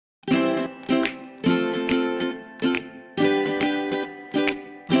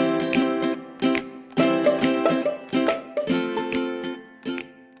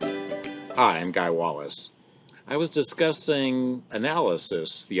Hi, I'm Guy Wallace. I was discussing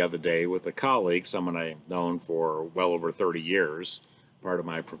analysis the other day with a colleague, someone I've known for well over 30 years, part of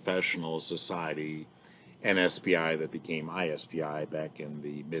my professional society, NSPI, that became ISPI back in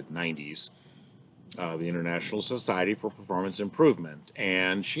the mid 90s, the International Society for Performance Improvement.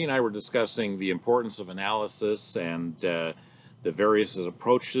 And she and I were discussing the importance of analysis and the various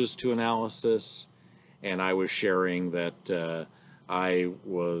approaches to analysis. And I was sharing that I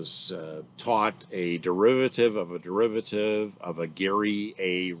was taught a derivative of a Gary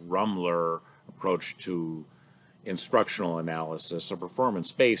A. Rumler approach to instructional analysis, a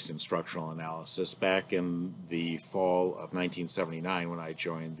performance-based instructional analysis, back in the fall of 1979 when I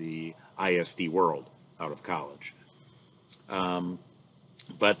joined the ISD world out of college.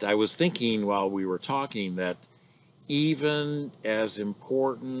 But I was thinking while we were talking that even as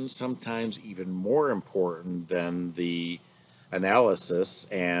important, sometimes even more important than the analysis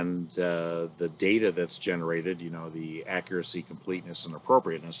and the data that's generated, the accuracy, completeness, and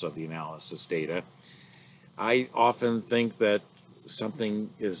appropriateness of the analysis data, I often think that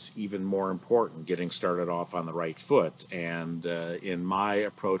something is even more important, getting started off on the right foot. And in my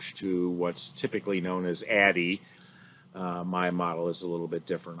approach to what's typically known as ADDIE, my model is a little bit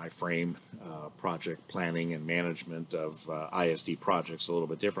different. I frame project planning and management of ISD projects a little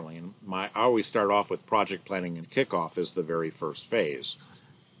bit differently. And I always start off with project planning and kickoff as the very first phase.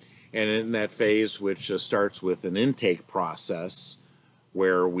 And in that phase, which starts with an intake process,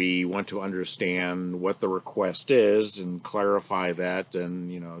 where we want to understand what the request is and clarify that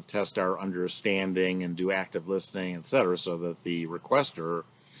and test our understanding and do active listening, etc., so that the requester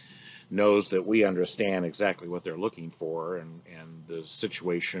knows that we understand exactly what they're looking for and the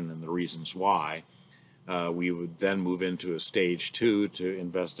situation and the reasons why. We would then move into a stage 2 to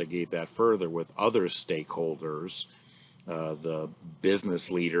investigate that further with other stakeholders, the business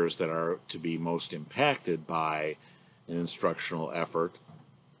leaders that are to be most impacted by an instructional effort.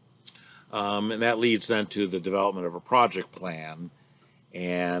 And that leads then to the development of a project plan.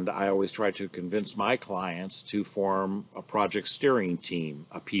 And I always try to convince my clients to form a project steering team,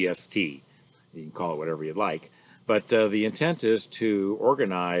 a PST. You can call it whatever you'd like. But the intent is to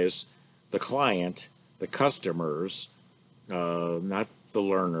organize the client, the customers, not the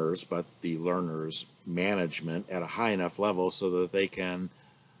learners, but the learners' management at a high enough level so that they can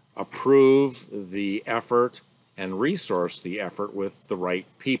approve the effort and resource the effort with the right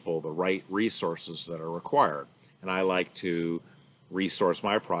people, the right resources that are required. And I like to resource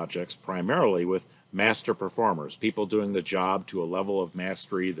my projects primarily with master performers, people doing the job to a level of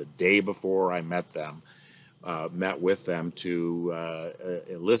mastery the day before I met with them to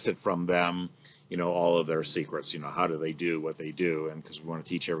elicit from them, all of their secrets. How do they do what they do? And because we want to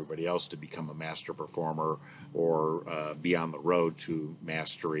teach everybody else to become a master performer or be on the road to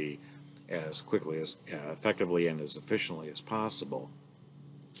mastery as quickly, as effectively, and as efficiently as possible.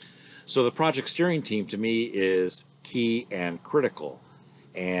 So the project steering team to me is key and critical.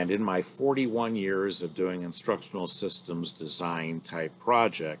 And in my 41 years of doing instructional systems design type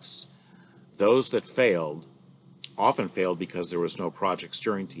projects, those that failed often failed because there was no project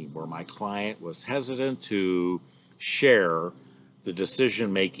steering team, where my client was hesitant to share the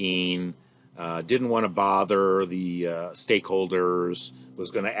decision making, didn't want to bother the stakeholders,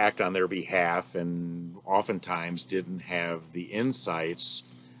 was going to act on their behalf, and oftentimes didn't have the insights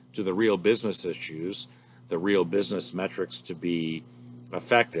to the real business issues, the real business metrics to be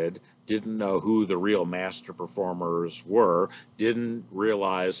affected, didn't know who the real master performers were, didn't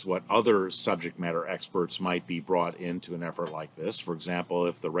realize what other subject matter experts might be brought into an effort like this. For example,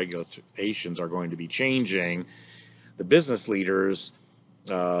 if the regulations are going to be changing, the business leaders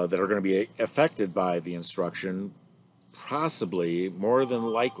that are going to be affected by the instruction possibly, more than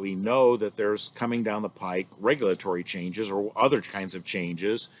likely, know that there's coming down the pike regulatory changes or other kinds of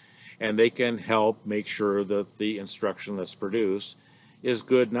changes, and they can help make sure that the instruction that's produced is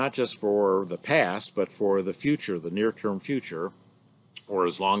good not just for the past, but for the future, the near-term future, or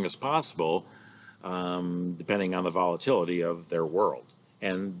as long as possible, depending on the volatility of their world.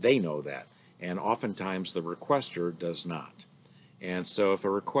 And they know that. And oftentimes the requester does not. And so if a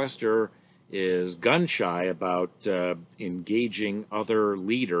requester is gun-shy about engaging other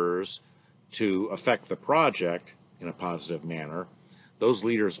leaders to affect the project in a positive manner, those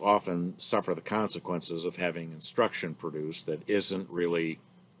leaders often suffer the consequences of having instruction produced that isn't really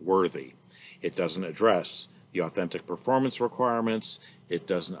worthy. It doesn't address the authentic performance requirements. It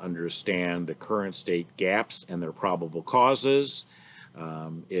doesn't understand the current state gaps and their probable causes.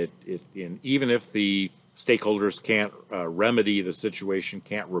 Even if the stakeholders can't remedy the situation,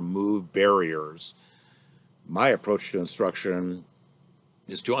 can't remove barriers, my approach to instruction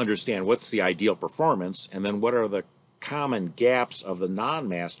is to understand what's the ideal performance, and then what are the common gaps of the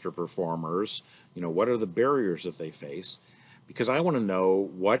non-master performers. What are the barriers that they face? Because I want to know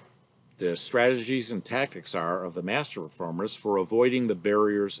what the strategies and tactics are of the master performers for avoiding the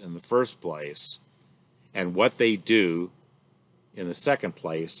barriers in the first place, and what they do in the second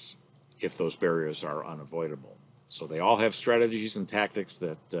place if those barriers are unavoidable. So they all have strategies and tactics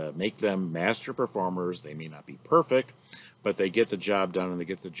that make them master performers. They may not be perfect, but they get the job done, and they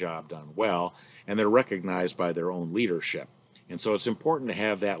get the job done well, and they're recognized by their own leadership. And so it's important to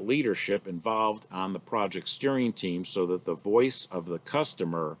have that leadership involved on the project steering team so that the voice of the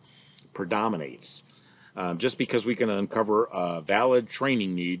customer predominates. Just because we can uncover a valid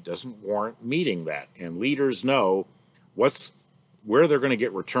training need doesn't warrant meeting that. And leaders know where they're going to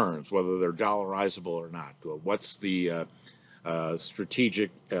get returns, whether they're dollarizable or not. What's the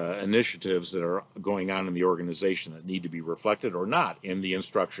strategic initiatives that are going on in the organization that need to be reflected or not in the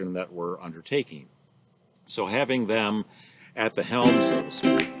instruction that we're undertaking. So having them at the helm, so to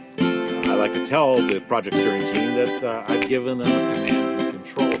speak, I like to tell the project steering team that I've given them a command and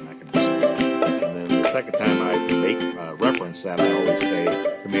control mechanism. And then the second time I make reference that, I always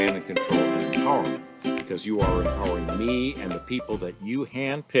say command and control and empowerment, because you are empowering me and the people that you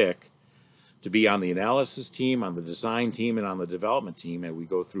handpick to be on the analysis team, on the design team, and on the development team as we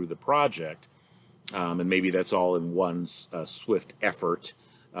go through the project. And maybe that's all in one swift effort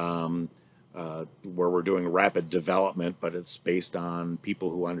where we're doing rapid development, but it's based on people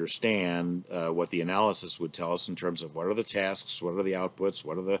who understand what the analysis would tell us in terms of what are the tasks, what are the outputs,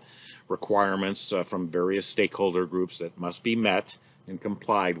 what are the requirements from various stakeholder groups that must be met and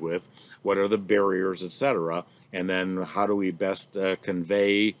complied with, what are the barriers, etc., and then how do we best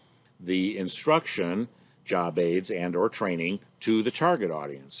convey the instruction, job aids, and or training to the target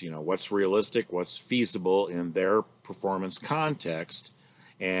audience. What's realistic, what's feasible in their performance context.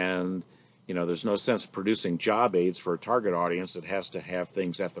 And there's no sense producing job aids for a target audience that has to have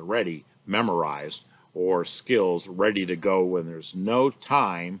things at the ready, memorized, or skills ready to go when there's no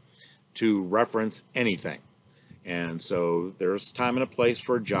time to reference anything. And so there's a time and a place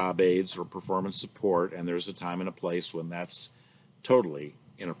for job aids or performance support, and there's a time and a place when that's totally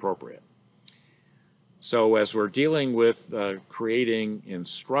inappropriate. So as we're dealing with creating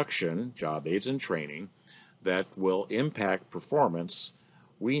instruction, job aids, and training that will impact performance,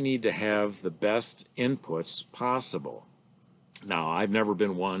 we need to have the best inputs possible. Now, I've never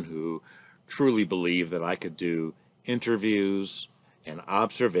been one who truly believed that I could do interviews and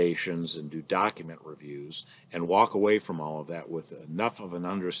observations and do document reviews and walk away from all of that with enough of an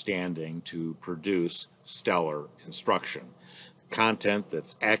understanding to produce stellar instruction. Content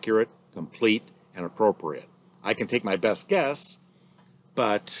that's accurate, complete, and appropriate. I can take my best guess,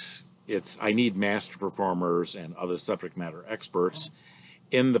 but I need master performers and other subject matter experts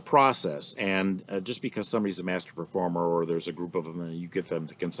in the process. And just because somebody's a master performer or there's a group of them and you get them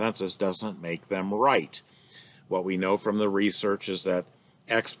to consensus doesn't make them right. What we know from the research is that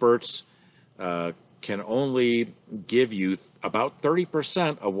experts can only give you about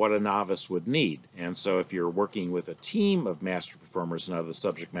 30% of what a novice would need. And so if you're working with a team of master performers and other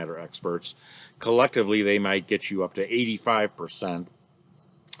subject matter experts, collectively they might get you up to 85%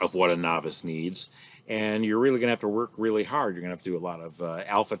 of what a novice needs. And you're really going to have to work really hard. You're going to have to do a lot of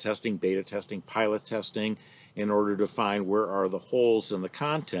alpha testing, beta testing, pilot testing in order to find where are the holes in the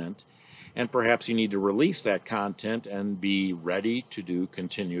content. And perhaps you need to release that content and be ready to do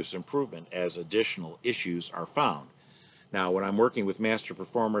continuous improvement as additional issues are found. Now, when I'm working with master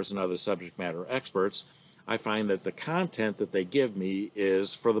performers and other subject matter experts, I find that the content that they give me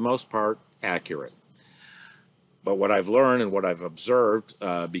is, for the most part, accurate. But what I've learned and what I've observed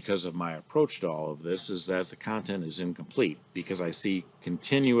because of my approach to all of this is that the content is incomplete, because I see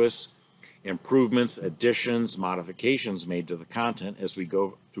continuous improvements, additions, modifications made to the content as we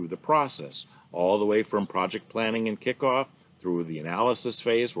go through the process, all the way from project planning and kickoff through the analysis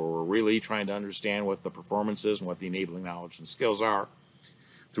phase, where we're really trying to understand what the performance is and what the enabling knowledge and skills are,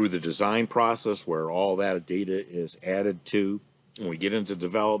 through the design process, where all that data is added to. When we get into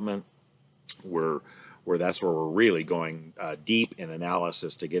development, that's where we're really going deep in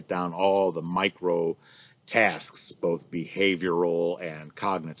analysis to get down all the micro tasks, both behavioral and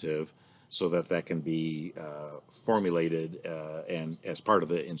cognitive, so that can be formulated and as part of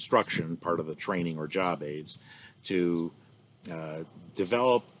the instruction, part of the training or job aids, to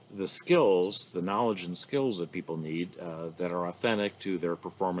develop the skills, the knowledge and skills that people need that are authentic to their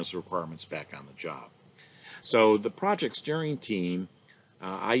performance requirements back on the job. So the project steering team,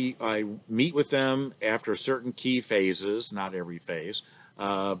 I meet with them after certain key phases, not every phase,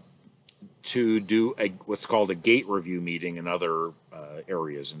 to do what's called a gate review meeting in other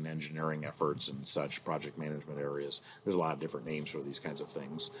areas in engineering efforts and such, project management areas. There's a lot of different names for these kinds of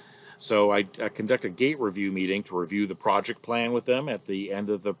things. So I conduct a gate review meeting to review the project plan with them at the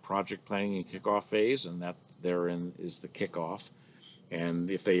end of the project planning and kickoff phase, and that therein is the kickoff. And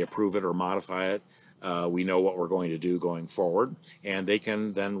if they approve it or modify it, we know what we're going to do going forward, and they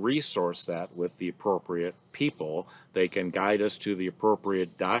can then resource that with the appropriate people. They can guide us to the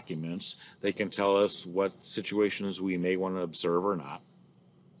appropriate documents. They can tell us what situations we may want to observe or not.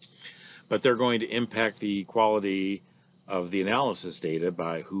 But they're going to impact the quality of the analysis data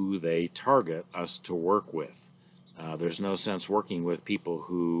by who they target us to work with. There's no sense working with people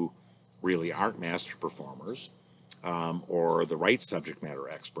who really aren't master performers or the right subject matter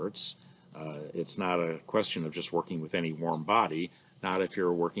experts. It's not a question of just working with any warm body, not if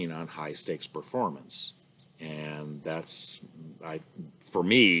you're working on high stakes performance. And that's, for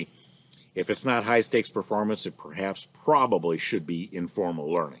me, if it's not high stakes performance, it perhaps probably should be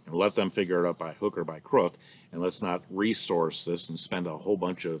informal learning, and let them figure it out by hook or by crook. And let's not resource this and spend a whole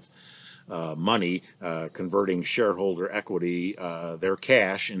bunch of money converting shareholder equity, their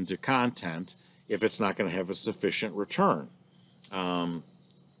cash, into content if it's not going to have a sufficient return. And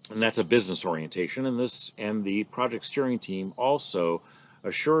that's a business orientation. And the project steering team also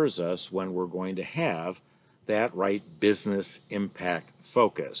assures us when we're going to have that right business impact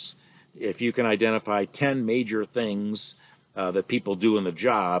focus. If you can identify 10 major things that people do in the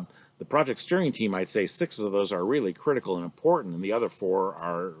job, the project steering team might say 6 of those are really critical and important, and the other 4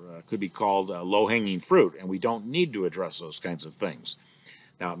 are could be called low-hanging fruit, and we don't need to address those kinds of things.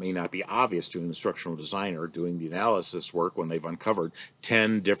 Now, it may not be obvious to an instructional designer doing the analysis work when they've uncovered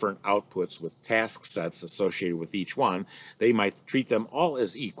 10 different outputs with task sets associated with each one. They might treat them all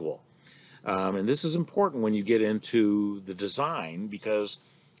as equal. And this is important when you get into the design, because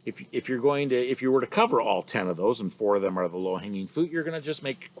if you were to cover all 10 of those and 4 of them are the low-hanging fruit, you're going to just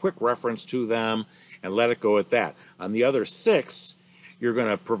make quick reference to them and let it go at that. On the other 6, you're going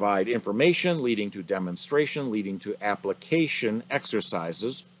to provide information leading to demonstration, leading to application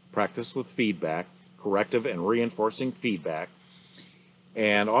exercises, practice with feedback, corrective and reinforcing feedback.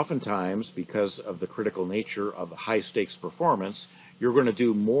 And oftentimes, because of the critical nature of the high-stakes performance, you're going to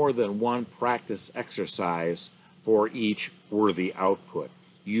do more than one practice exercise for each worthy output.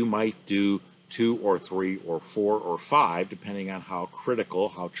 You might do 2 or 3 or 4 or 5, depending on how critical,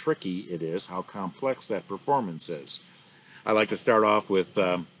 how tricky it is, how complex that performance is. I like to start off with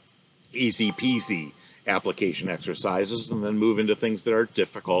easy peasy application exercises, and then move into things that are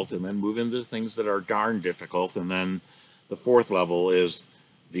difficult, and then move into things that are darn difficult, and then the 4th level is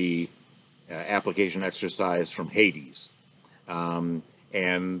the application exercise from Hades.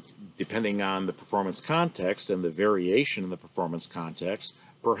 And depending on the performance context and the variation in the performance context,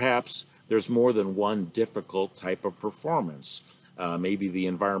 perhaps there's more than one difficult type of performance. Maybe the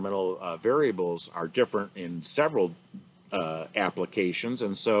environmental variables are different in several applications,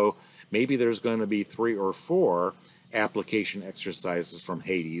 and so maybe there's going to be 3 or 4 application exercises from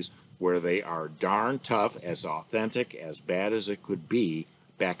Hades where they are darn tough, as authentic, as bad as it could be,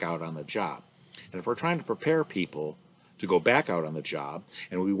 back out on the job. And if we're trying to prepare people to go back out on the job,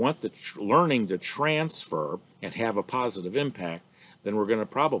 and we want the learning to transfer and have a positive impact, then we're going to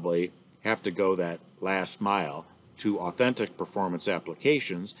probably have to go that last mile to authentic performance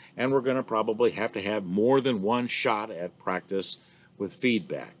applications, and we're going to probably have to have more than one shot at practice with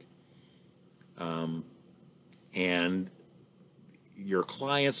feedback. And your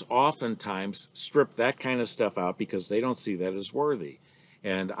clients oftentimes strip that kind of stuff out because they don't see that as worthy.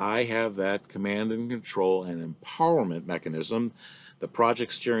 And I have that command and control and empowerment mechanism, the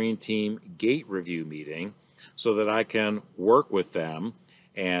project steering team gate review meeting, so that I can work with them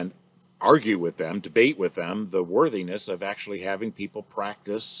and argue with them, debate with them the worthiness of actually having people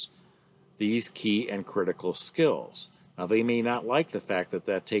practice these key and critical skills. Now, they may not like the fact that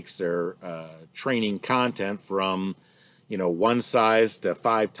that takes their training content from, 1 size to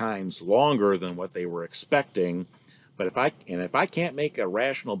 5 times longer than what they were expecting. But if I can't make a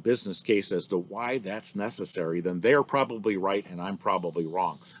rational business case as to why that's necessary, then they're probably right and I'm probably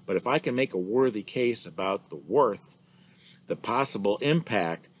wrong. But if I can make a worthy case about the worth, the possible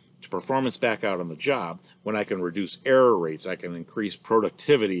impact to performance back out on the job, when I can reduce error rates, I can increase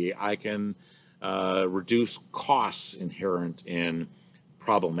productivity, I can reduce costs inherent in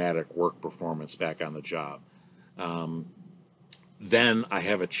problematic work performance back on the job, then I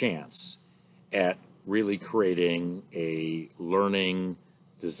have a chance at really creating a learning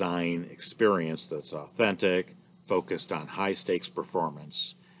design experience that's authentic, focused on high stakes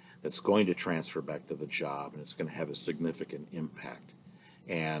performance, that's going to transfer back to the job, and it's going to have a significant impact.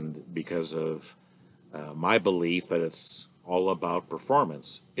 And because of my belief that it's all about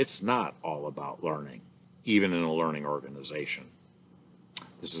performance, it's not all about learning, even in a learning organization.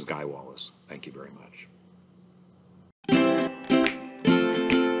 This is Guy Wallace. Thank you very much.